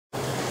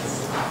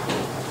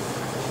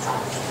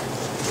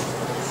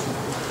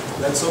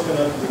Let's open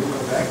up the book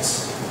of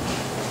Acts.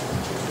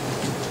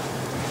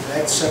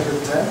 Acts chapter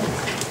 10.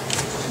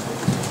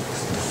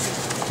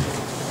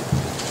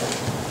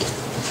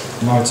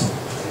 Martin.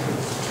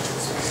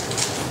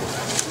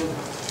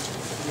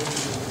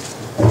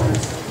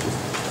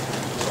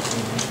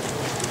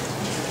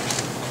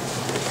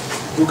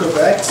 Book of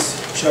Acts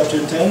chapter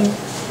 10.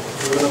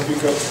 We're going to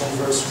pick up from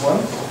verse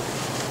 1.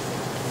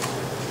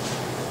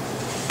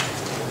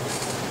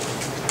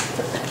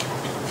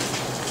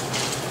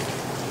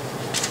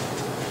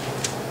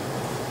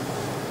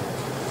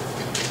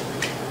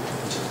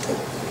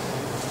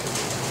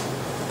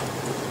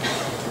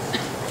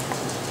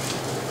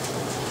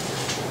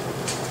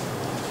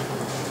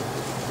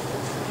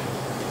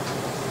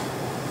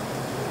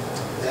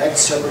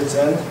 Acts chapter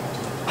 10,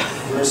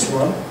 verse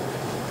 1.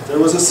 There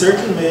was a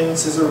certain man in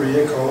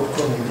Caesarea called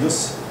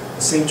Cornelius,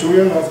 a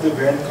centurion of the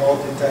band called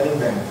the Italian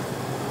band,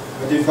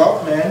 a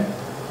devout man,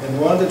 and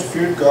one that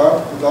feared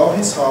God with all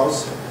his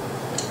house,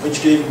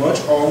 which gave much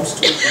alms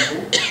to the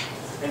people,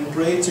 and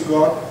prayed to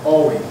God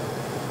always.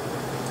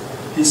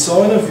 He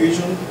saw in a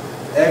vision,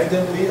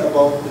 evidently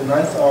about the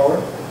 9th hour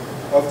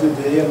of the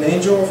day, an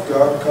angel of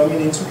God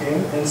coming into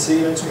him, and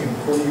said unto him,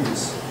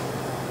 Cornelius.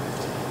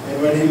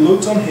 And when he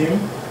looked on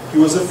him, he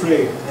was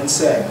afraid, and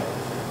said,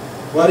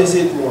 What is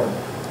it, Lord?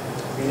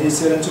 And he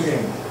said unto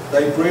him,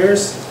 Thy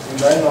prayers and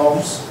thine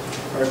alms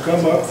are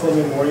come up for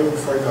memorial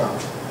before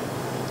God.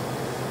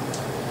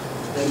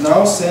 And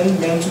now send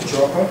men to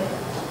Joppa,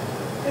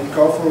 and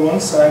call for one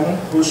Simon,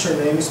 whose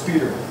surname is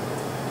Peter.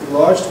 He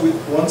lodged with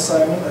one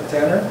Simon, a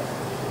tanner,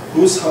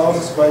 whose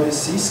house is by the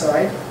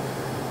seaside.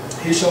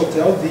 He shall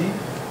tell thee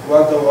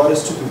what thou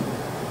oughtest to do.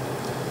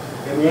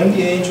 And when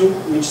the angel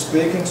which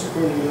spake unto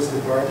Cornelius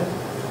departed,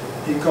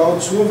 he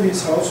called 2 of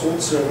his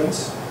household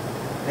servants,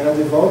 and a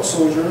devout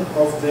soldier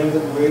of them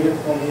that waited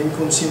on him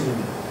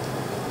continually.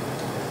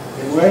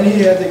 And when he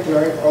had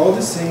declared all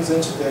these things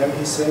unto them,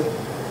 he sent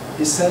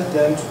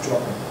them to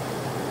Joppa.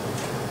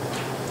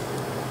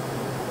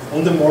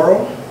 On the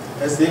morrow,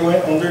 as they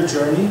went on their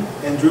journey,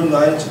 and drew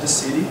nigh into the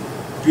city,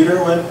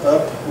 Peter went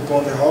up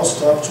upon the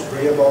housetop to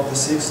pray about the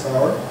 6th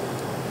hour,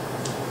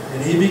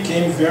 and he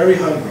became very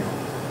hungry,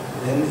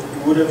 and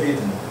he would have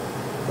eaten.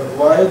 But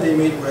while they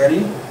made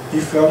ready, he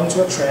fell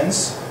into a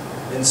trance,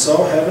 and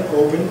saw heaven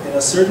open, and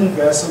a certain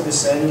vessel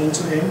descending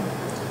into him,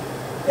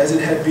 as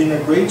it had been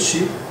a great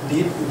ship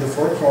knit with the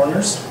 4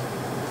 corners,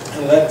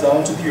 and let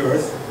down to the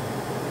earth,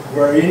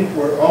 wherein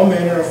were all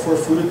manner of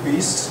 4-footed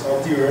beasts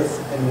of the earth,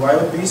 and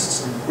wild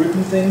beasts, and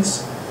creeping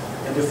things,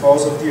 and the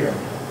fowls of the air.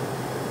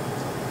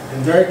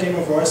 And there came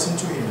a voice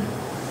unto him,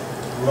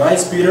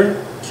 Rise,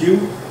 Peter, kill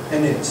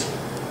and eat.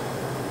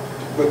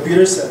 But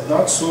Peter said,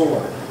 Not so,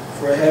 Lord,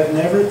 for I have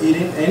never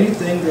eaten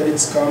anything that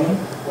is common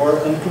or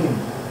unclean.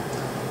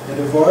 And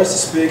the voice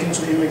spake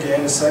unto him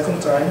again the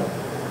 2nd time,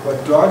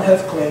 What God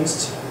hath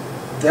cleansed,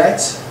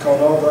 that call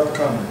not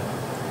common.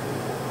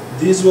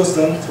 This was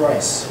done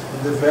thrice,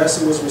 and the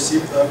vessel was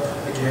received up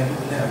again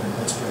in heaven.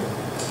 Let's pray.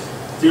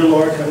 Dear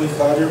Lord, Heavenly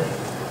Father,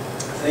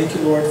 thank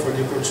you, Lord, for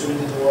the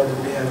opportunity, Lord,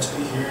 that we have to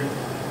be here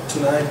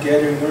tonight,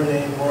 gathering in your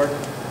name, Lord,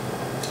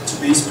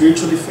 to be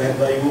spiritually fed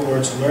by you,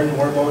 Lord, to learn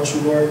more about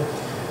you, Lord,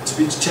 to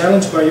be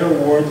challenged by your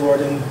word, Lord,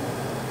 and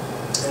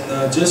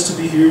just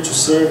to be here to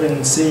serve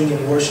and sing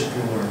and worship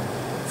you, Lord.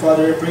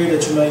 Father, I pray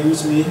that you might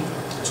use me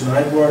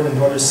tonight, Lord, and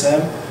Brother Sam,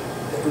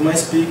 that we might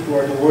speak,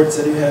 Lord, the words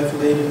that you have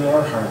laid in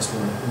our hearts,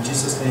 Lord. In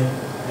Jesus' name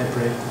I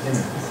pray.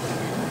 Amen.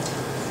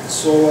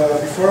 So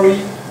before we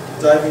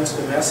dive into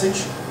the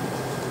message,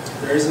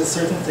 there is a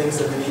certain things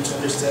that we need to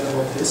understand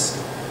about this.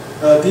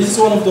 This is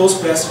one of those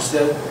passages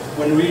that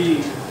when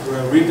we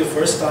read the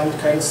first time, it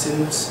kind of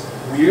seems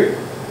weird,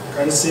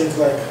 kind of seems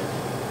like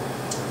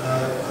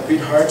a bit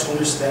hard to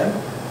understand.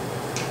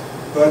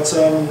 But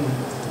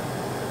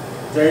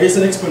there is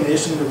an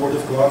explanation in the Word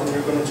of God, and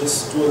we're going to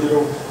just do a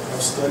little of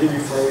study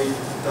before we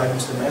dive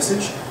into the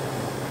message.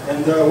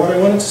 And what I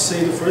wanted to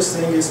say, the first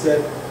thing is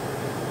that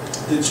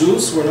the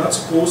Jews were not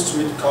supposed to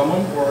eat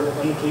common or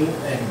unclean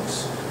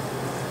animals.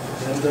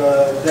 And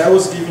that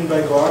was given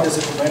by God as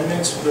a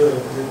commandment to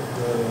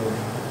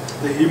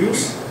the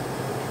Hebrews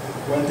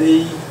when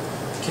they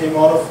came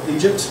out of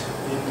Egypt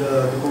in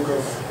the book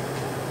of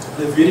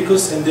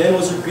Leviticus, and then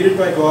was repeated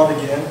by God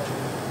again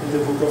in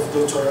the book of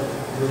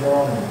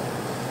Deuteronomy.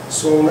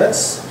 So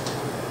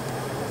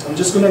I'm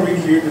just going to read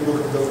here the book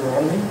of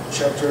Deuteronomy,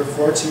 chapter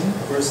 14,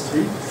 verse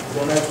 3. You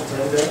don't have to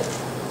turn there.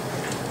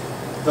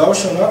 Thou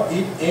shalt not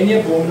eat any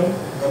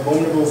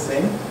abominable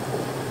thing.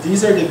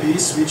 These are the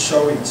beasts which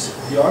shall eat,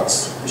 the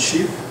ox, the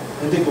sheep,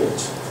 and the goat.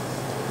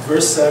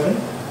 Verse 7.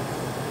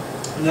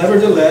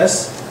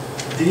 Nevertheless,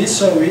 these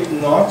shall eat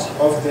not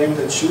of them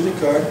that chew the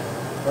cud,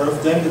 or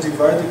of them that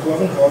divide the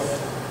cloven hoof,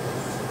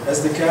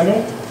 as the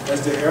camel,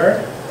 as the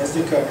hare,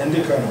 and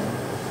the camel.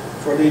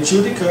 For they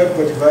chew the cud,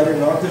 but divided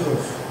not the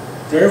hoof.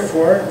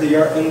 Therefore they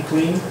are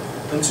unclean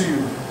unto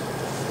you.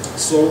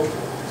 So,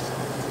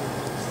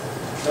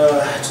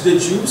 to the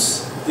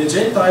Jews, the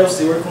Gentiles,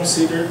 they were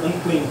considered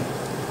unclean.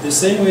 The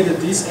same way that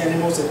these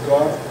animals that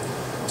God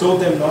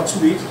told them not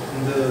to eat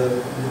in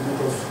the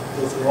book of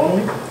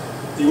Deuteronomy,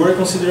 they were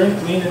considered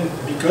unclean, and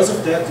because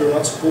of that, they're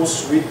not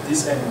supposed to eat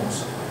these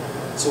animals.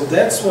 So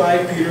that's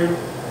why Peter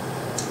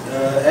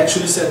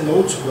actually said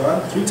no to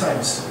God 3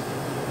 times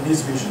in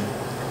his vision.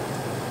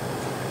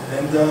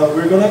 And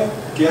we're going to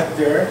get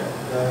there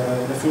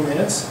in a few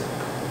minutes.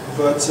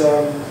 But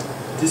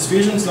this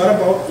vision is not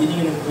about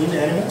eating unclean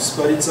animals,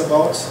 but it's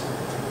about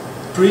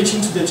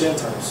preaching to the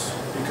Gentiles.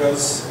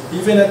 Because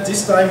even at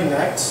this time in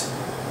Acts,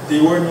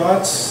 they were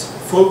not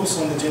focused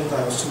on the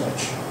Gentiles too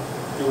much.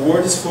 The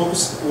word was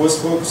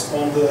focused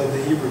on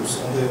the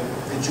Hebrews, on the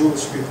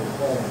Jewish people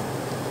only.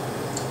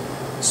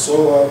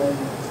 So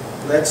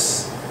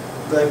let's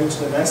dive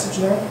into the message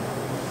now.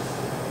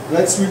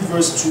 Let's read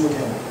verse 2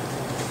 again.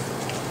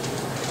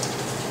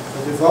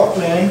 A devout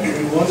man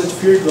and one that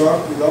feared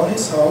God with all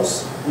his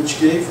house, which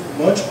gave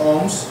much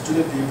alms to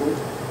the people,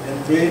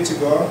 and prayed to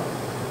God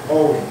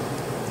always.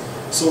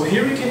 So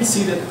here we can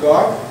see that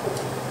God,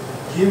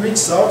 He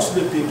reaches out to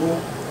the people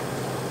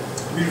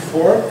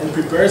before and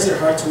prepares their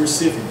heart to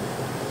receive Him.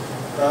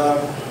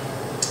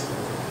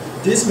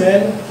 This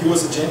man, he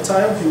was a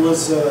Gentile, he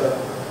was a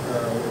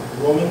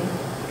Roman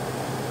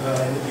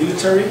in the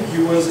military,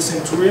 he was a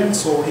centurion,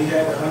 so he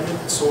had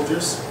 100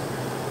 soldiers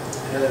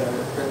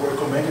that were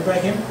commanded by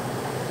him.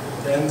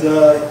 And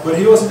but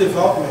he was a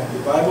devout man.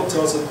 The Bible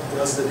tells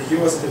us that he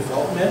was a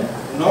devout man.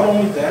 Not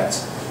only that,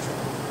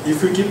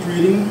 if we keep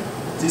reading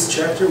this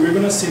chapter, we're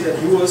going to see that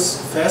he was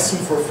fasting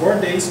for 4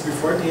 days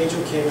before the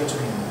angel came into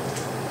him.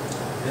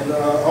 And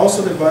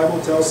also the Bible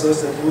tells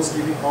us that he was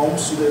giving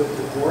alms to the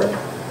poor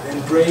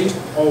and praying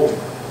always.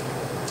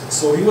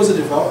 So he was a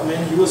devout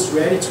man, he was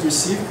ready to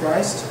receive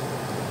Christ,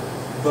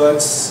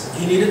 but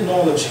he needed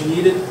knowledge, he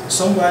needed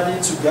somebody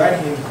to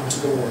guide him into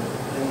the Word.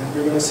 And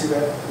we're going to see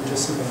that in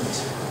just a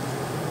minute.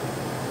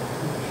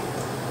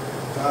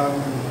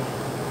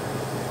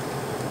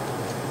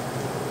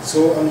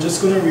 So I'm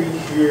just going to read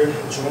here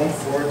John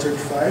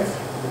 4:35.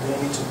 You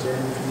don't need to turn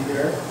with me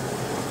there.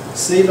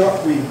 Say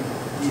not we,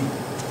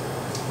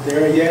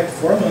 there are yet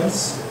 4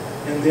 months,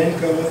 and then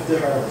cometh the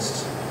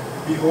harvest.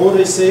 Behold,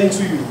 I say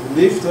unto you,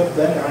 lift up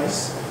thine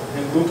eyes,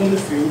 and look on the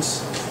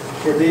fields,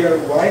 for they are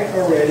white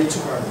already to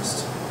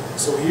harvest.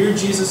 So here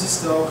Jesus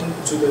is talking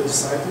to the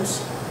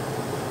disciples,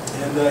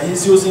 and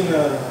he's using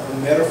a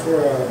metaphor,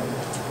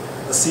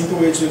 a simple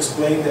way to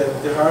explain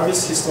that the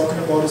harvest he's talking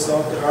about is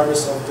not the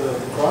harvest of the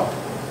crop,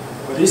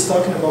 but he's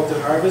talking about the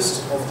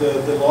harvest of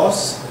the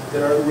lost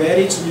that are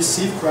ready to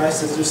receive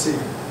Christ as their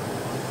Savior.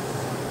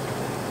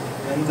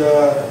 And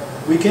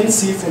we can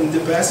see from the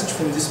passage,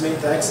 from this main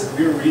text that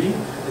we're reading,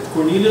 that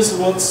Cornelius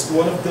was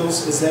one of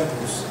those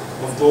examples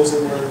of those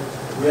that were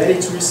ready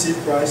to receive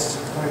Christ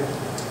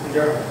in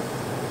their heart.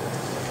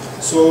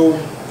 So,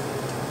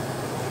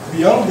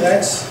 beyond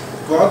that,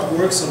 God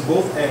works on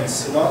both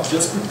ends. He not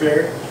just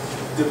prepares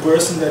the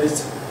person that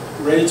is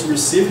ready to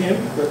receive Him,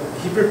 but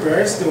He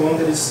prepares the one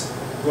that is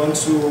going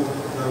to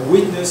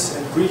witness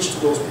and preach to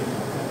those people.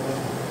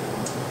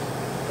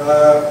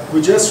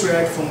 We just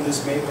read from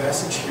this main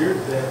passage here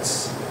that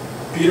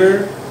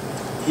Peter,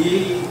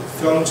 he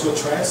fell into a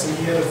trance and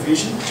he had a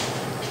vision,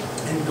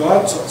 and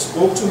God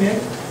spoke to him,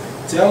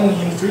 telling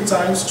him 3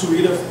 times to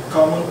eat of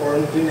common or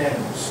unclean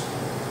animals.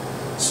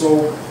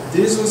 So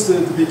this was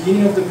the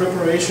beginning of the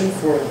preparation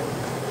for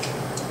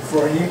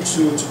him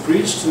to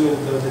preach to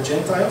the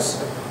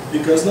Gentiles,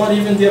 because not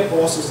even the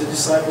apostles, the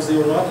disciples, they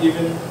were not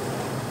even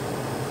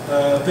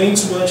paying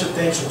too much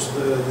attention to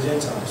the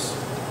Gentiles.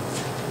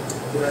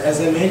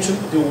 As I mentioned,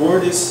 the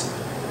word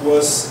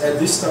was at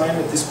this time,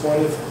 at this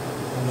point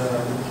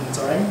in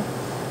time,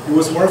 it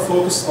was more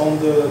focused on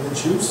the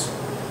Jews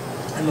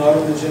and not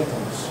on the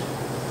Gentiles.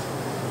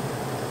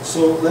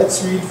 So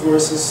let's read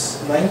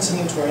verses 19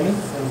 and 20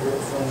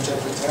 from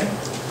chapter 10.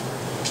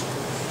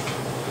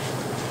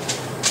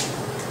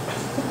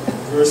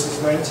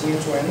 Verses 19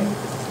 and 20.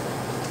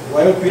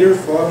 While Peter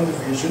thought on the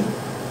vision,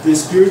 the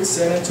Spirit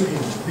said unto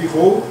him,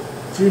 Behold,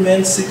 3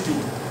 men seek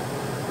thee.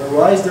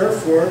 Arise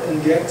therefore,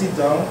 and get thee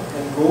down,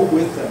 and go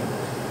with them,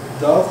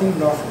 doubting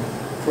nothing,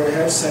 for I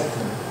have sent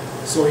them.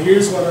 So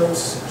here's what I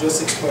was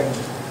just explaining.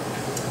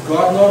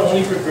 God not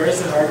only prepares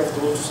the heart of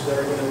those that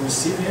are going to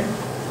receive Him,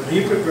 but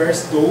He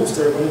prepares those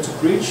that are going to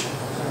preach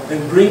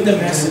and bring the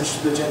message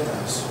to the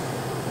Gentiles.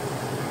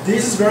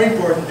 This is very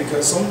important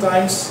because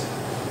sometimes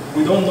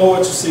we don't know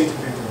what to say to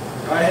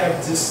people. I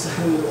have this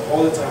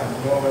all the time.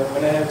 You know,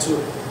 when I have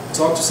to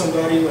talk to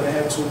somebody, when I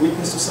have to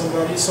witness to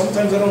somebody,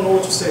 sometimes I don't know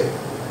what to say.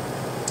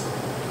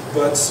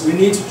 But we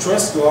need to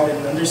trust God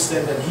and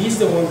understand that He's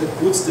the one that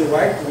puts the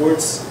right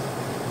words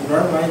in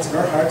our minds, in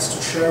our hearts,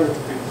 to share with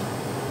people.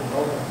 You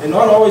know? And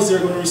not always they're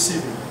going to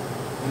receive it.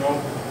 You know,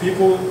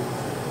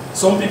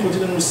 some people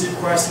didn't receive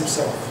Christ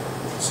Himself.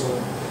 So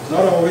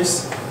not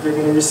always they're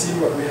going to receive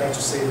what we have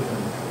to say to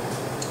them.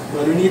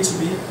 But we need to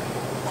be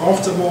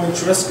comfortable and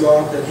trust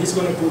God that He's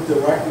going to put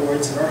the right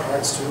words in our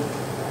hearts to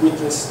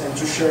witness and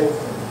to share with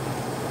them.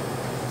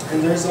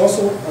 And there's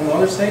also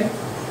another thing.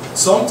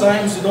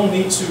 Sometimes you don't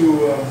need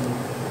to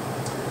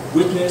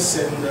witness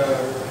and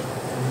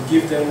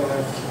give them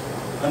like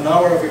an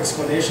hour of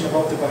explanation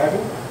about the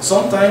Bible.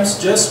 Sometimes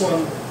just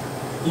one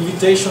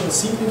invitation, a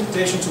simple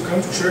invitation to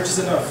come to church is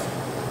enough.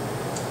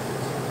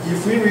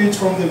 If we read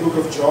from the book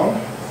of John,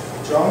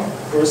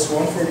 verse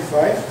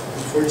 145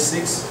 and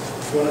 46,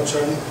 if you want to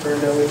turn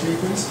that with me,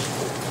 please.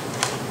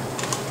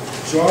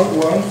 John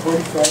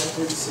 1:45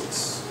 and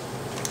 46.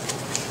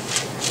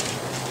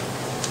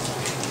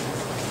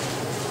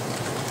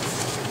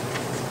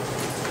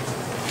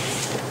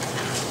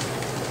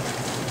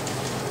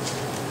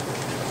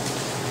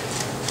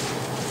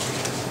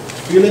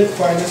 Philip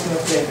findeth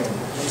Nathanael,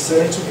 and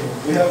said unto him,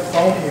 We have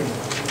found him,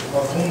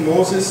 of whom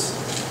Moses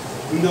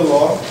in the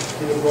law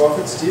and the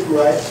prophets did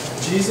write,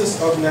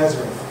 Jesus of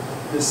Nazareth,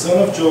 the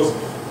son of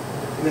Joseph.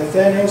 And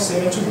Nathanael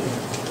said unto him,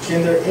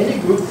 Can there any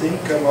good thing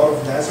come out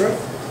of Nazareth?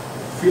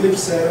 Philip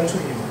said unto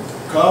him,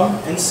 Come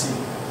and see.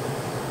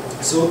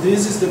 So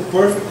this is the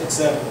perfect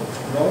example.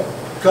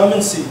 Come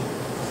and see.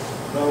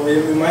 Now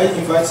we might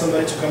invite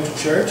somebody to come to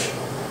church,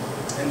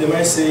 and they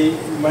might say,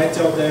 you might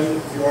tell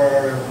them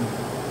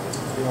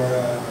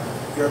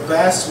your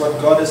past, what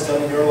God has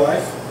done in your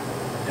life,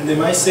 and they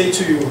might say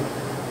to you,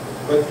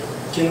 but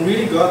can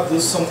really God do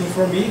something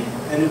for me?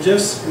 And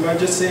you might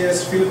just say,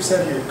 as Philip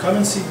said here, come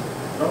and see.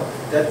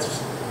 That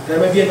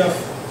might be enough.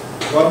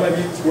 God might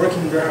be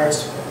working in their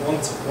hearts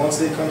once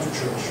they come to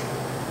church.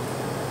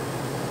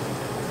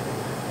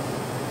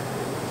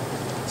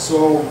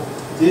 So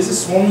this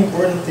is one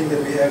important thing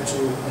that we have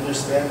to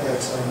understand,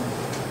 that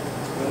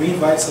when we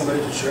invite somebody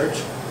to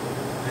church,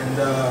 and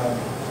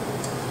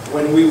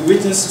when we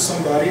witness to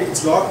somebody,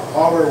 it's not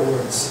our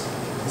words.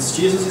 It's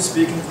Jesus is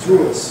speaking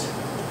through us.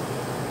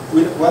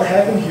 What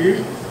happened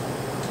here,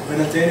 when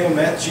Nathanael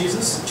met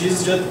Jesus,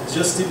 Jesus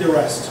just did the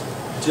rest.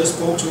 He just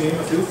spoke to him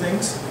a few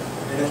things,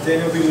 and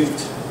Nathanael believed.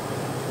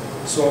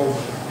 So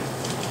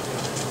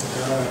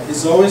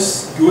it's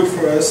always good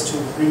for us to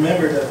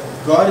remember that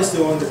God is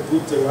the one that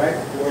put the right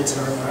words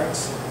in our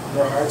hearts,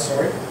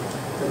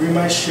 that we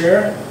might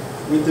share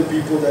with the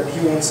people that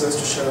He wants us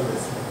to share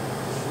with.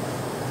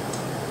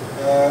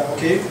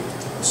 Okay,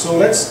 so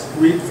let's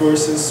read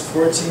verses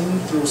 14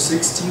 through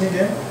 16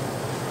 again.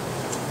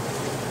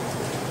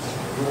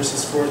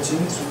 Verses 14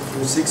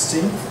 through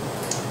 16.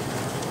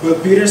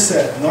 But Peter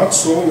said, Not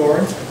so,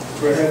 Lord,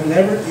 for I have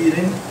never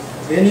eaten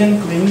any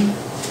unclean,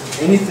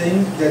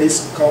 anything that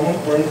is common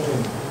or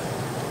unclean.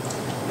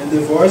 And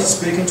the voice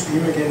speaking to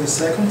him again the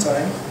second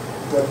time,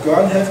 What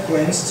God hath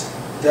cleansed,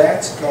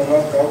 that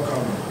cannot thou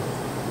common.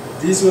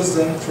 This was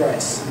done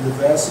thrice, and the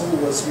vessel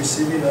was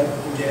receiving up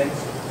again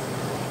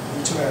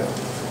into heaven.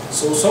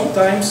 So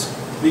sometimes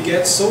we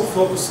get so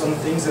focused on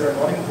things that are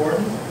not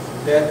important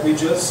that we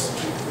just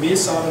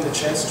miss out on the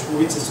chance to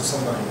witness to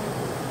somebody.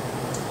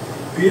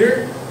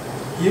 Peter,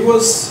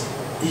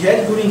 he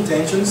had good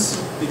intentions,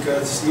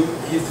 because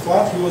he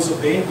thought he was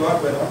obeying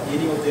God by not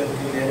eating of the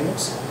unclean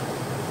animals,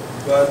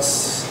 but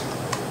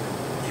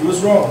he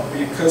was wrong,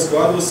 because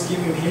God was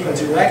giving him a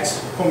direct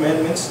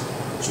commandment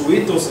to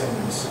eat those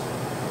animals.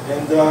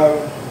 And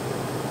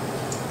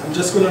I'm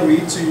just going to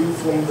read to you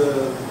from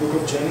the book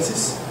of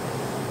Genesis,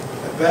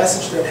 a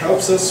passage that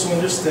helps us to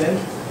understand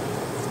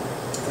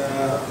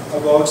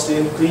about the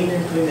unclean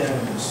and clean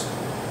animals,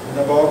 and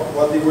about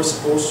what they were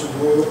supposed to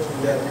do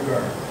in that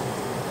regard.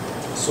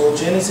 So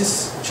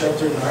Genesis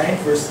chapter 9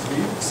 verse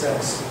 3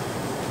 says,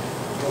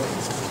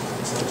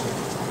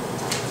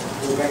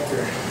 go back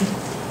there.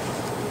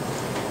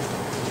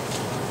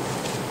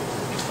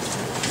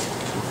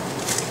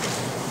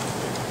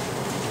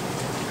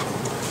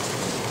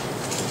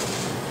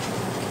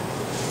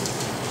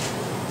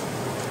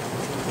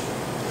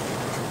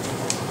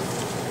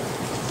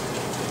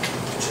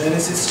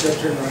 Genesis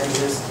chapter 9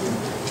 verse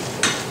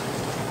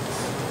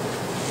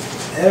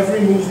 3.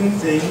 Every moving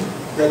thing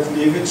that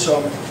liveth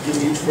shall be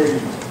meat for you.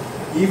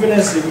 Even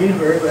as the green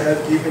herb I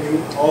have given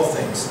you all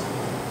things.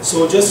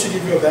 So just to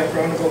give you a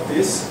background about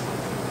this,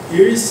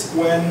 here is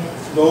when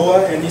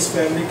Noah and his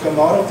family come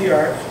out of the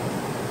ark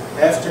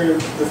after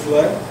the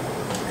flood,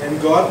 and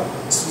God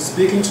is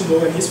speaking to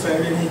Noah and his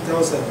family, and He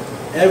tells them,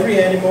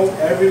 every animal,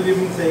 every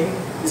living thing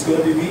is going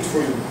to be meat for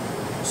you.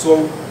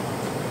 So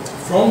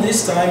from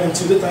this time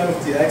until the time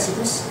of the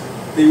Exodus,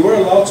 they were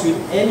allowed to eat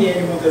any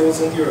animal that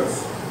was on the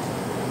earth.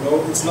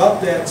 It's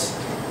not that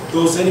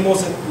those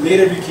animals that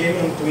later became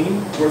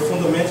unclean were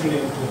fundamentally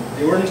unclean.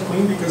 They were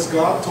unclean because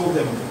God told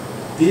them,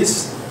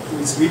 this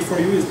is meat for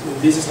you,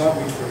 and this is not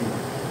meat for you.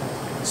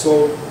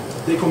 So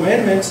the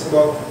commandments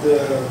about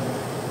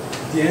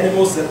the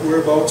animals that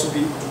were about to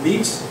be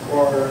meat,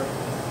 or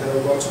that are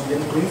about to be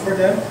unclean for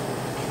them,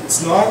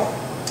 it's not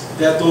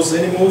that those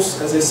animals,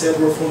 as I said,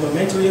 were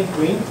fundamentally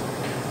unclean,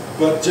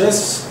 but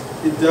just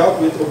it dealt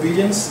with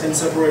obedience and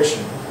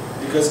separation.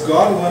 Because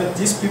God wanted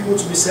these people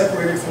to be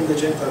separated from the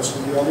Gentiles,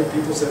 from the other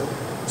peoples that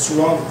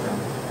surrounded them.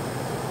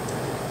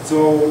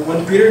 So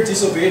when Peter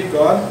disobeyed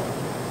God,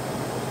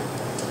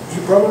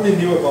 he probably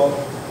knew about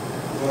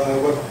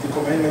what the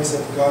commandments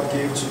that God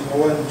gave to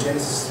Noah in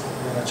Genesis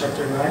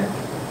chapter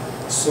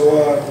 9.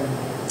 So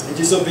he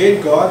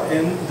disobeyed God,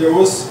 and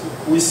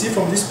we see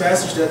from this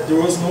passage that there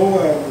was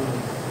no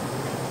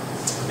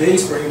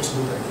base for him to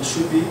do that. He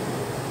should be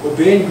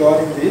obeying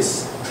God in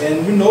this.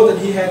 And we know that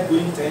he had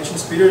good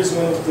intentions. Peter is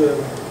one of the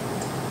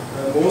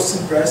most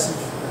impressive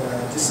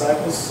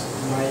disciples,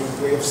 in my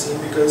way of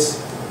seeing,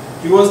 because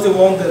he was the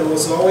one that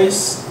was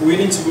always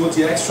willing to go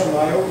the extra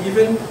mile,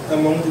 even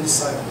among the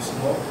disciples. You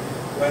know?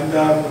 When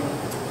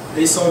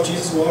they saw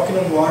Jesus walking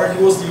on water,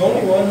 he was the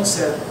only one who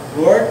said,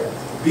 "Lord,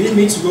 bid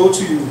me to go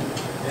to you."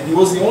 And he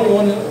was the only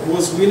one who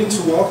was willing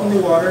to walk on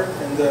the water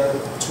and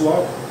to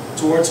walk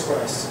towards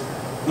Christ.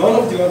 None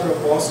of the other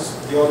apostles,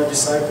 the other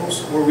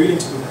disciples, were willing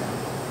to do that.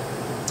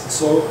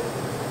 So,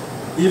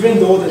 even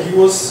though that he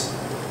was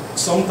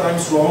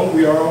sometimes wrong,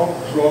 we are all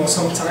wrong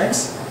sometimes,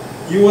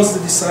 he was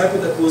the disciple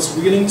that was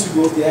willing to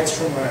go the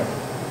extra mile.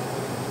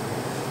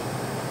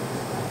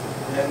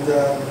 And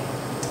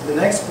the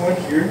next point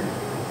here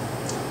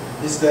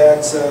is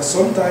that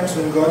sometimes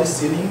when God is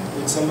dealing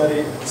with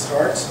somebody's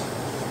heart,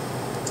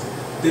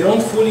 they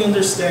don't fully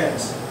understand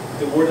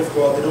the Word of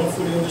God. They don't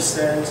fully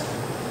understand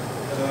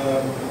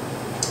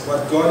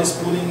what God is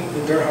putting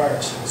in their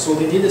heart. So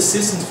they need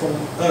assistance from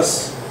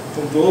us,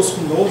 from those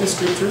who know the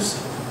Scriptures,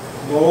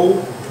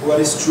 know what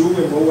is true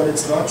and know what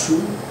is not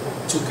true,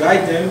 to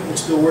guide them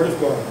into the Word of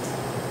God.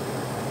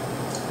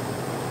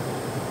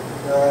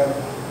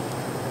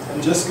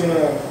 I'm just going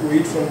to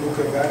read from the book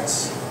of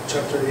Acts,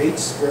 chapter 8,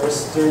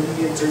 verse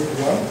 30 and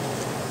 31.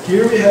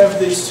 Here we have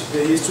the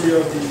history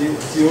of the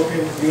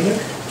Ethiopian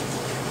eunuch.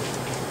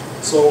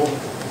 So,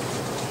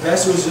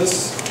 Pastor was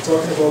just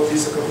talking about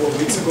this a couple of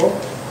weeks ago,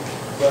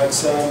 but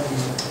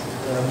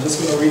I'm just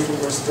going to read from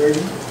verse 30.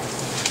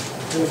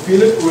 And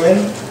Philip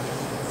ran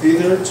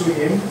thither to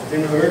him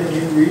and heard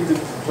him read the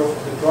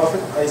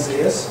prophet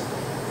Isaiah,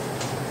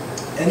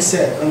 and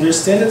said,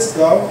 "Understandest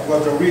thou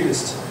what thou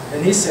readest?"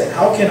 And he said,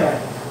 "How can I,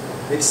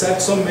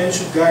 except some man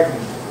should guide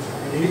me?"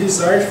 And he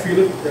desired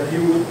Philip that he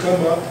would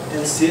come up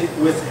and sit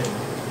with him.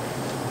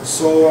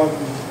 So,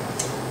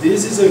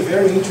 this is a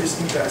very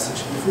interesting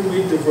passage. If we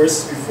read the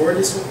verses before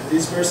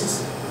these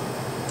verses,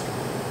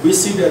 we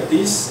see that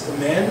this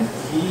man,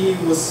 he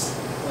was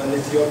an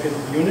Ethiopian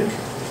eunuch.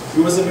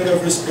 He was a man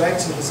of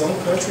respect in his own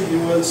country. He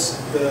was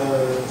the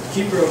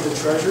keeper of the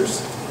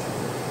treasures.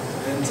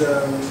 And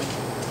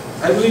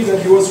I believe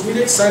that he was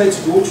really excited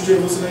to go to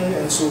Jerusalem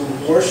and to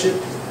worship.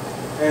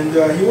 And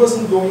he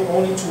wasn't going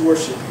only to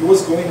worship. He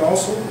was going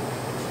also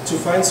to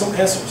find some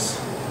answers,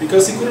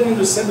 because he couldn't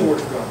understand the Word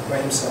of God by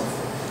himself.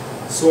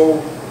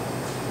 So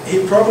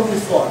he probably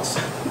thought,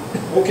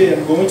 okay,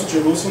 I'm going to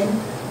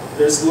Jerusalem.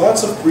 There's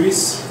lots of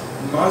priests,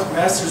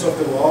 masters of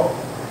the law.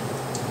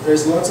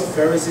 There's lots of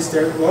Pharisees.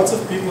 There are lots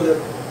of people that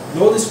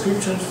know the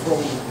Scriptures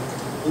from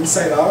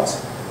inside out,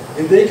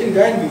 and they can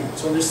guide me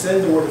to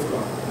understand the Word of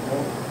God. You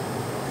know?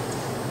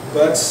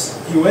 But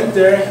he went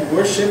there, he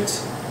worshipped,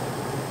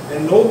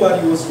 and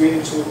nobody was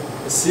willing to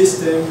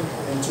assist him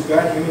and to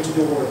guide him into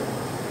the Word.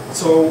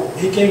 So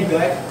he came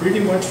back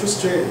pretty much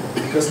frustrated,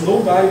 because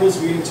nobody was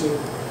willing to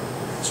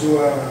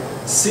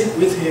sit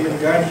with him and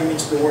guide him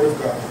into the Word of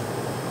God.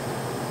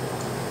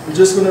 We're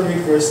just going to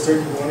read verse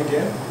 31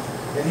 again.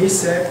 And he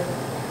said,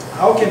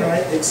 "How can I,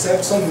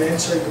 except some man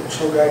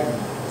shall guide me?"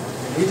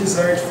 And he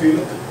desired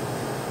Philip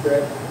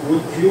that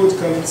he would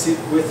come and sit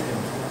with him.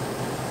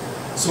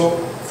 So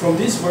from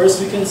this verse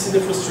we can see the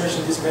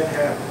frustration this man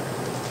had,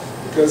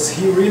 because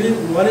he really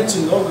wanted to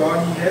know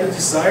God. He had a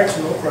desire to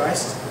know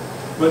Christ,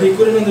 but he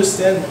couldn't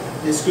understand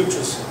the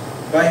Scriptures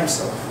by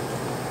himself.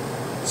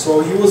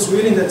 So he was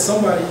willing that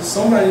somebody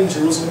in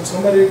Jerusalem,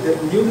 somebody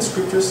that knew the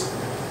Scriptures,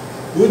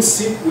 would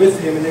sit with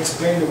him and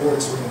explain the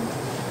words to him.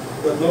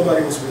 But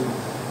nobody was willing.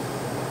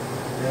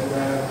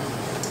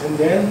 And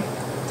then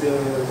the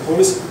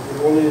Holy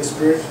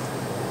Spirit,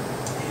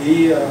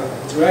 he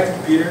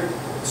directed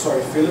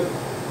Philip,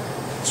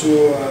 to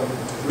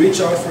reach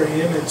out for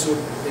him and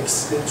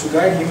to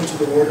guide him into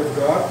the Word of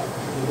God,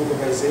 the book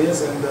of Isaiah,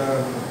 and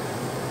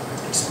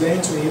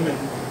explain to him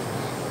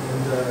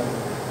and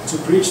to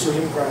preach to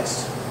him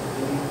Christ.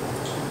 And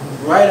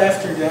right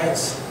after that,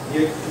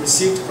 he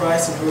received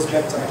Christ and he was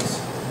baptized.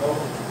 You know?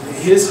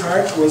 His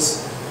heart was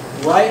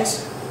white.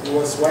 It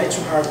was white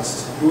to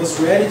harvest. He was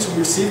ready to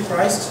receive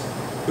Christ,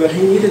 but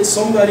he needed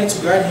somebody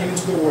to guide him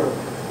into the Word.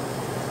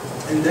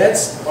 And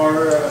that's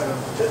our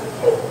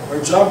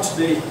job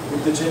today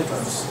with the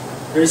Gentiles.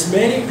 There's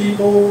many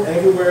people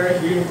everywhere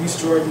here in East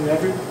Jordan,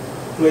 every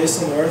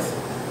place on earth,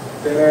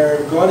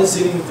 that God is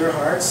dealing with their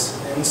hearts,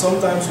 and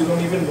sometimes we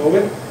don't even know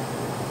it.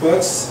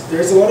 But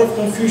there's a lot of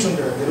confusion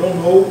there. They don't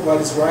know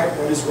what is right,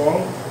 what is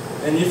wrong.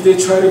 And if they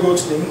try to go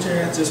to the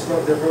internet,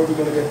 they're probably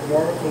going to get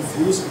more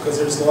confused, because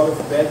there's a lot of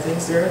bad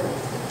things there.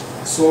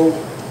 So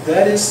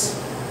that is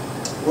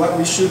what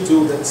we should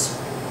do. That's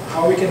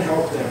how we can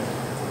help them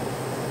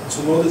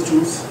to know the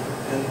truth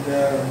and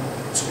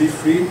to be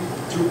free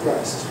through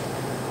Christ.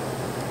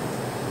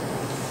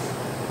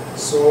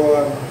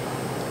 So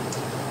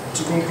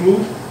to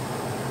conclude,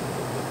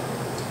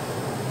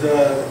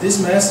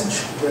 this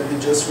message that we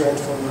just read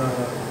from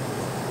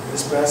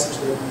this passage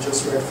that we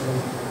just read from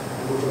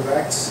the book of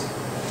Acts,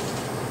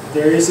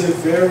 there is a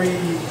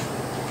very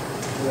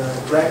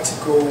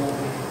practical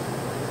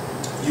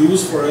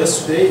use for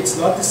us today. It's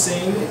not the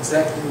same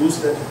exact use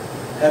that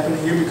happened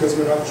here because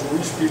we're not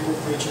Jewish people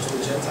preaching to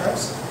the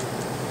Gentiles.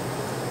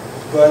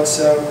 But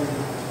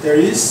there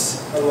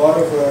is a lot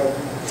of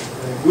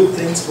good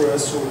things for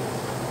us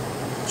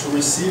to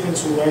receive and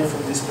to learn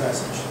from this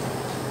passage.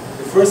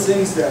 The first thing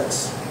is that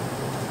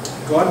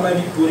God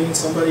might be putting in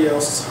somebody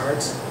else's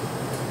heart.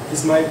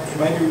 He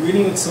might be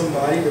reading with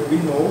somebody that we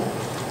know,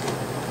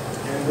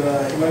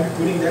 and He might be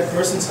putting that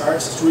person's heart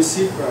to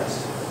receive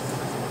Christ.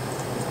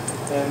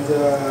 And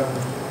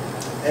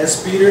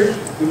as Peter,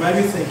 we might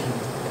be thinking,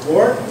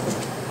 Lord,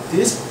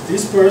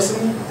 this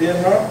person, they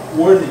are not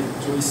worthy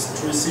to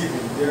receive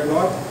Him. They are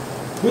not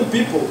good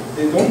people.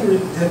 They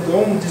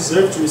don't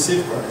deserve to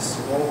receive Christ.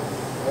 You know?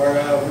 Or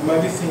we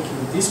might be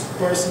thinking, this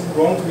person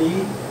wronged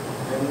me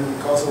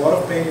and caused a lot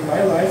of pain in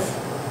my life.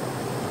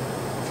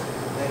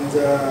 And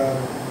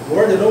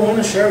Lord, I don't want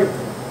to share with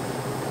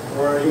them.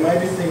 Or you might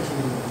be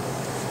thinking,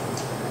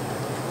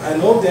 I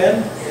know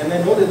them, and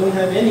I know they don't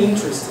have any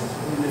interest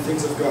in the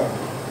things of God.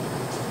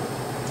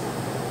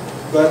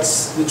 But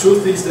the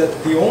truth is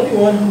that the only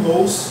one who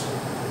knows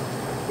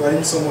what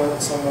in someone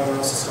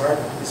else's heart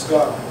is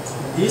God.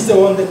 He's the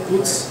one that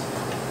puts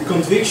the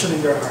conviction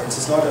in their hearts.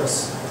 It's not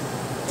us.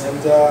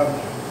 And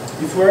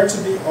if we are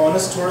to be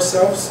honest to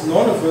ourselves,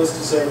 none of us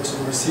deserve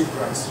to receive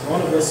Christ.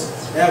 None of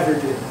us ever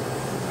did.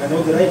 I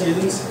know that I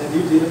didn't, and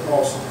you didn't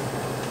also.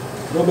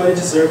 Nobody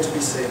deserved to be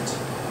saved.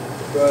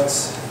 But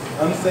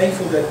I'm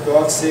thankful that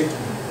God saved me.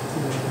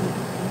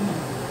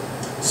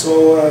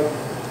 So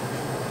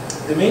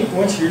the main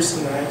point here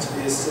tonight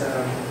is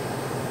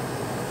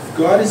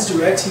God is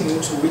directing you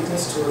to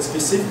witness to a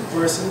specific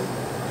person,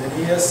 and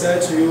He has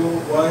said to you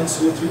 1,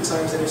 2, 3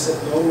 times, and you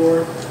said, no,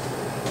 Lord.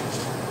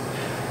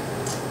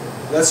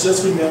 Let's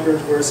just remember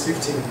verse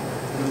 15, and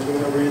I'm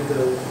going to read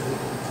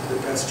the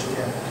passage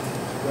again.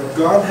 What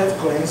God hath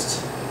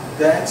cleansed,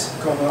 that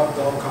cannot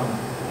thou come.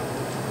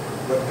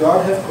 What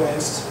God hath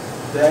cleansed,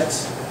 that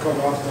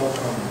cannot thou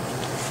come.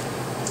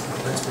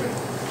 Let's pray.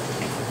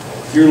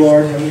 Dear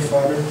Lord, Heavenly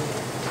Father,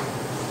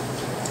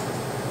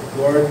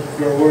 Lord,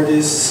 your word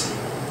is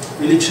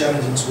really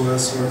challenging to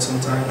us, Lord,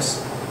 sometimes.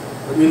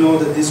 But we know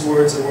that these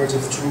words are words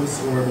of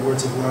truth, Lord,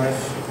 words of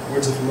life,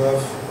 words of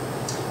love.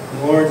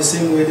 And Lord, the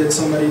same way that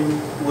somebody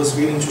was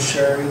willing to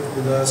share it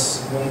with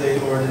us one day,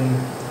 Lord,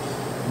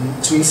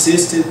 and to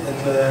insist it,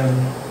 and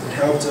it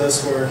helped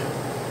us, Lord,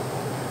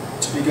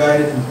 to be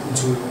guided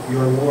into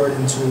your word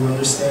and to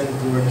understand,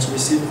 Lord, and to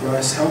receive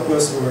Christ. Help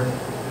us, Lord,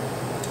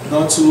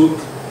 not to look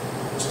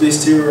to the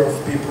exterior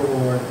of people,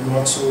 Lord,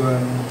 not to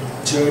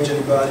judge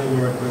anybody,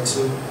 Lord, but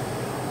to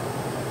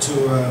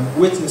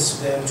witness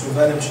to them, to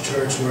invite them to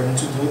church, Lord, and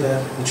to do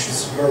that which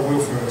is your will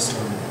for us,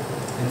 Lord,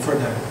 and for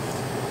them.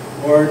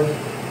 Lord,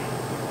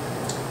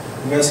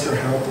 we ask your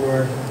help,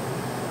 Lord,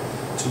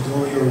 to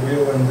do your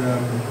will and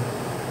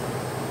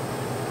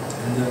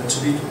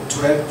to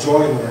have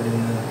joy, Lord,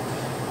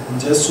 and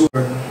just to,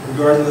 Lord,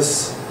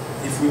 regardless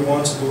if we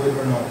want to do it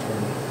or not,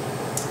 Lord.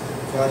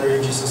 Father,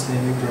 in Jesus'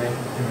 name we pray.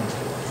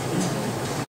 Amen.